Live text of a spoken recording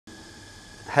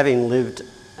Having lived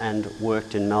and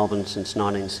worked in Melbourne since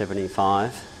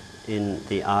 1975 in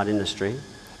the art industry,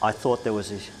 I thought there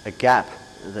was a gap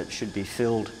that should be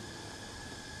filled.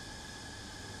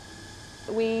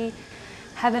 We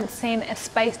haven't seen a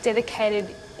space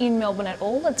dedicated in Melbourne at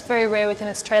all. It's very rare within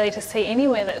Australia to see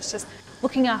anywhere that's just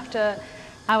looking after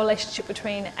our relationship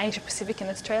between Asia Pacific and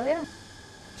Australia.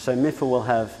 So MiFA will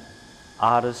have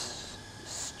artists,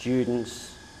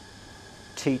 students,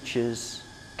 teachers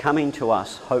coming to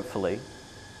us, hopefully,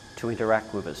 to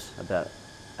interact with us about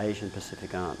Asian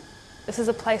Pacific art. This is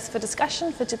a place for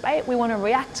discussion, for debate. We want to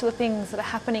react to the things that are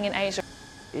happening in Asia.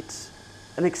 It's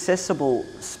an accessible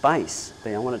space.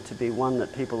 I want it to be one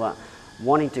that people are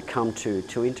wanting to come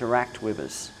to interact with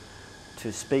us,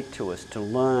 to speak to us, to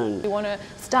learn. We want to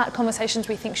start conversations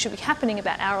we think should be happening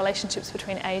about our relationships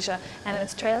between Asia and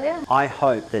Australia. I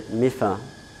hope that MiFA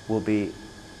will be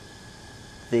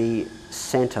the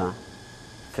centre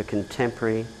for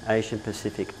contemporary Asian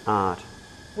Pacific art.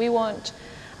 We want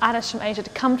artists from Asia to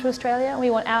come to Australia, and we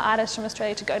want our artists from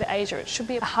Australia to go to Asia. It should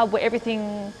be a hub where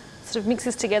everything sort of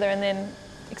mixes together and then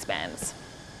expands.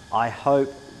 I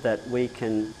hope that we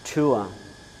can tour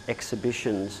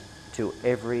exhibitions to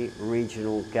every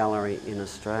regional gallery in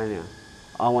Australia.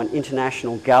 I want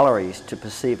international galleries to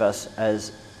perceive us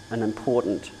as an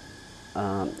important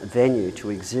venue to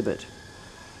exhibit.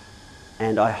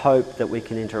 And I hope that we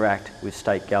can interact with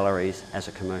state galleries as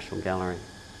a commercial gallery.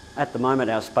 At the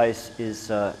moment, our space is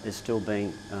still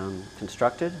being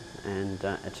constructed, and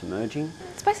it's emerging.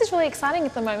 Space is really exciting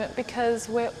at the moment because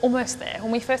we're almost there.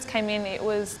 When we first came in, it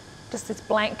was just this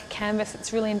blank canvas.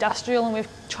 It's really industrial, and we've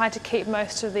tried to keep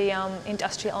most of the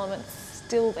industrial elements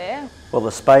still there. Well,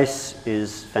 the space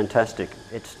is fantastic.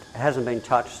 It hasn't been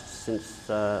touched since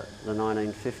the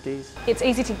 1950s. It's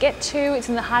easy to get to, it's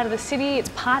in the heart of the city, it's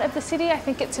part of the city. I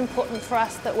think it's important for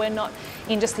us that we're not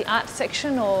in just the art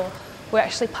section, or we're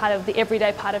actually part of the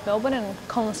everyday part of Melbourne, and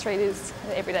Collins Street is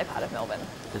the everyday part of Melbourne.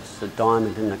 It's the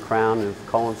diamond in the crown of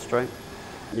Collins Street.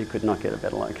 You could not get a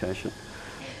better location.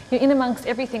 You're in amongst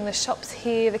everything, the shops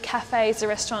here, the cafes, the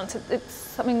restaurants. It's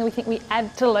something that we think we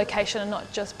add to the location and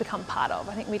not just become part of.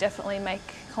 I think we definitely make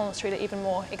Collins Street an even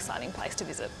more exciting place to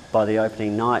visit. By the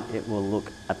opening night, it will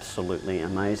look absolutely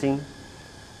amazing.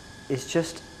 It's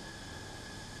just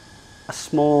a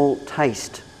small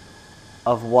taste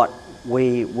of what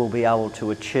we will be able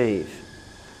to achieve.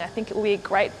 I think it will be a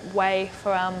great way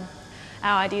for our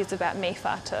ideas about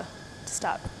MiFA to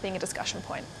start being a discussion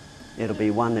point. It'll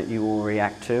be one that you will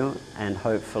react to and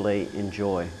hopefully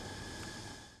enjoy.